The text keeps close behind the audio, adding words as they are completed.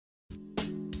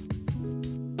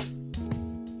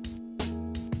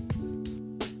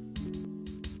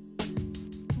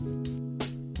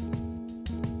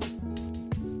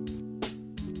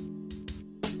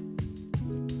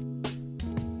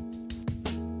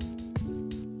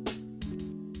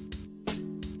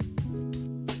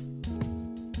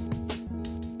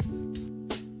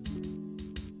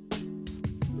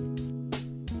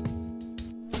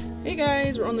Hey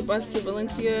guys, we're on the bus to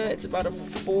Valencia. It's about a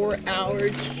 4-hour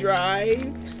drive.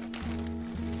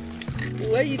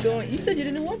 Where are you going? You said you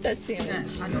didn't want that sandwich.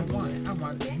 Yes, I don't want it. I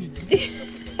want the meat.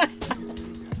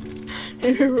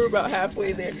 And we're about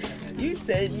halfway there. You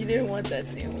said you didn't want that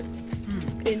sandwich.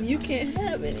 And you can't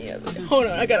have any of it. Hold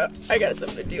on, I got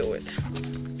something to deal with.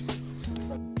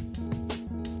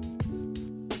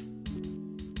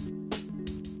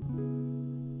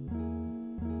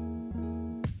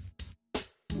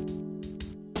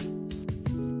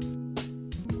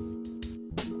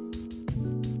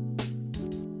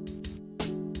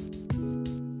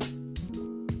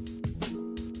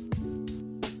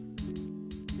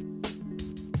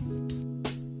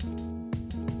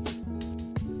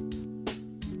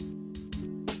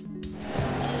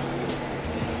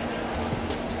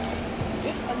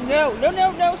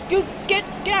 No, Scoot, Skit,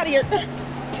 get out of here.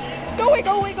 Go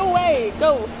away.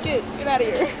 Go, Skit, get out of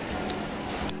here.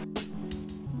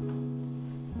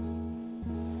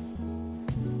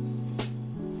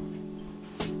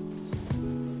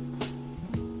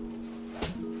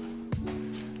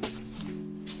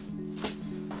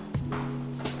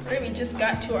 Alright, we just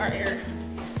got to our Air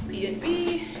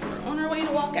BNB. We're on our way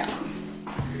to walk out.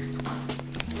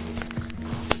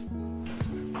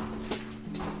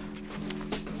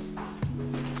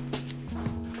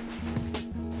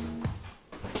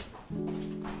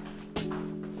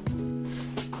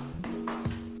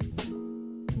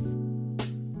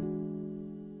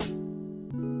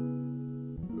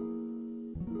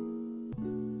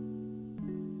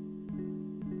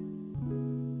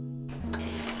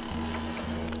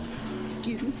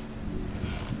 Excuse me.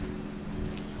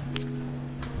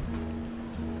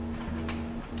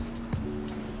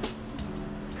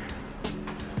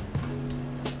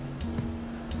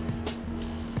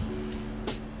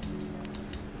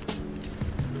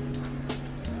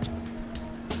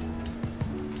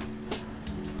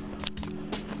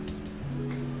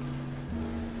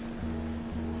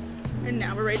 And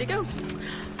now we're ready to go.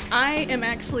 I am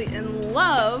actually in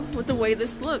love with the way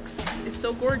this looks. It's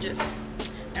so gorgeous.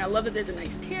 And I love that there's a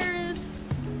nice terrace.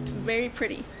 Very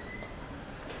pretty.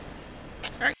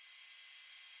 All right.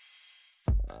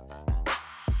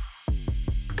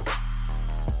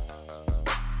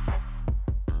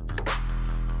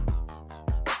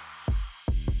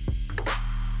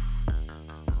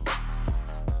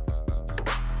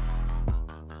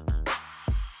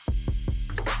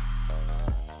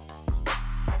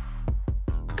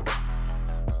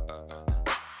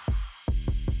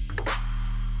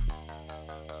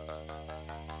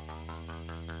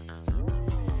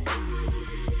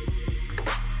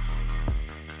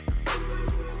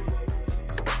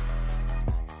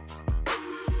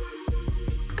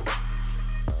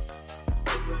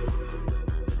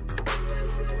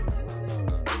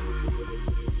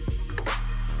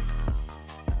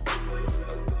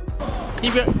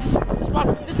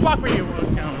 Just walk where you want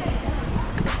to come.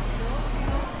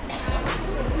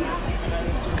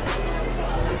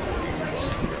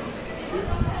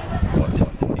 What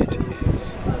it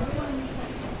is.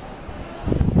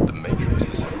 The Matrix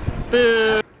is it.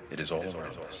 Boo. It is all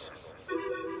around us.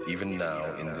 Even now,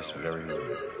 in this very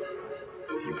room.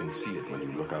 You can see it when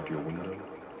you look out your window,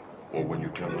 or when you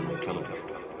turn on your television.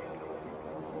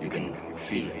 You can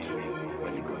feel it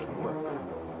when you go to work,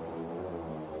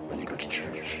 when you go to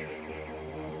church,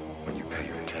 when you pay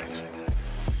your taxes.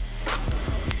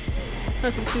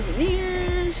 Got some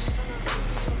souvenirs.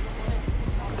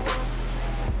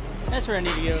 That's where I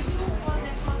need to go.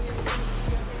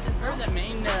 Where's the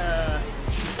main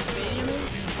stadium is?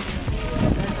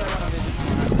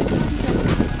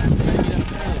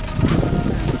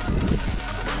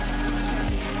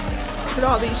 Look at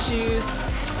all these shoes.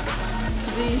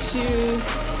 These shoes.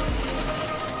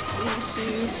 These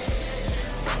shoes.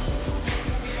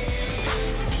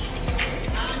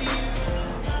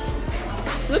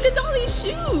 Look at all these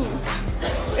shoes.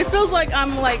 It feels like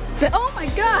I'm like, oh my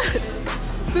God.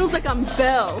 It feels like I'm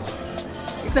Belle.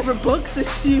 Except for books and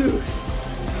shoes.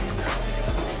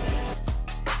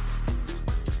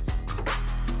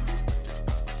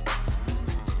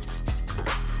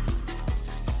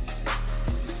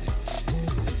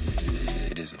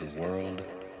 It is the world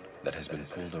that has been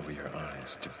pulled over your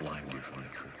eyes to blind you from the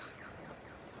truth.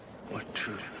 What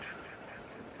truth?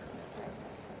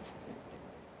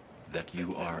 That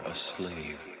you are a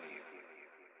slave.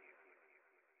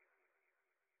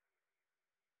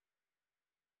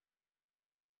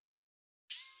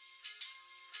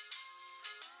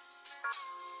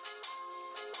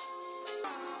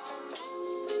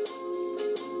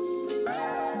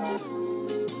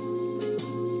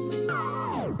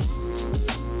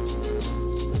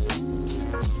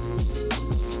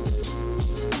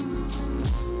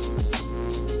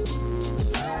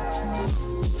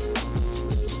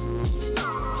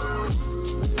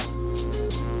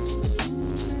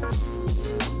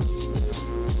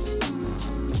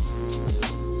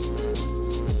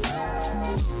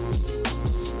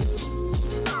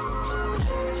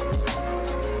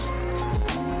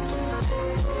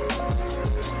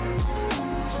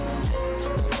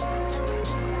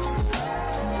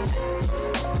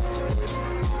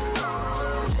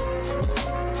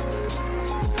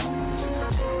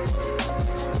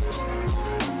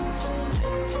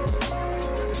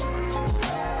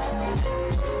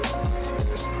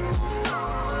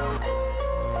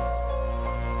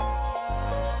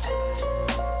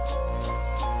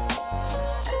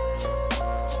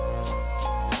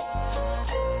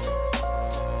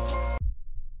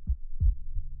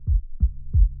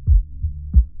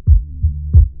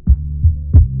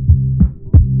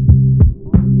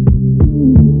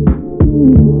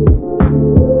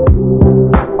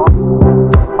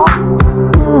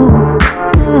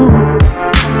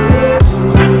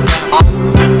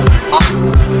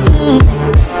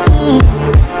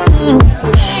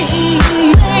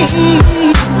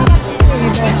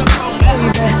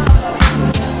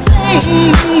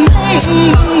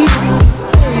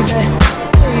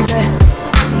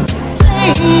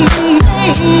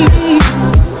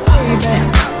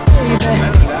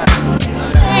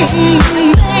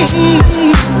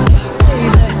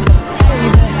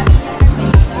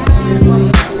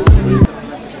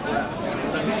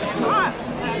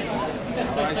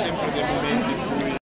 Vai sempre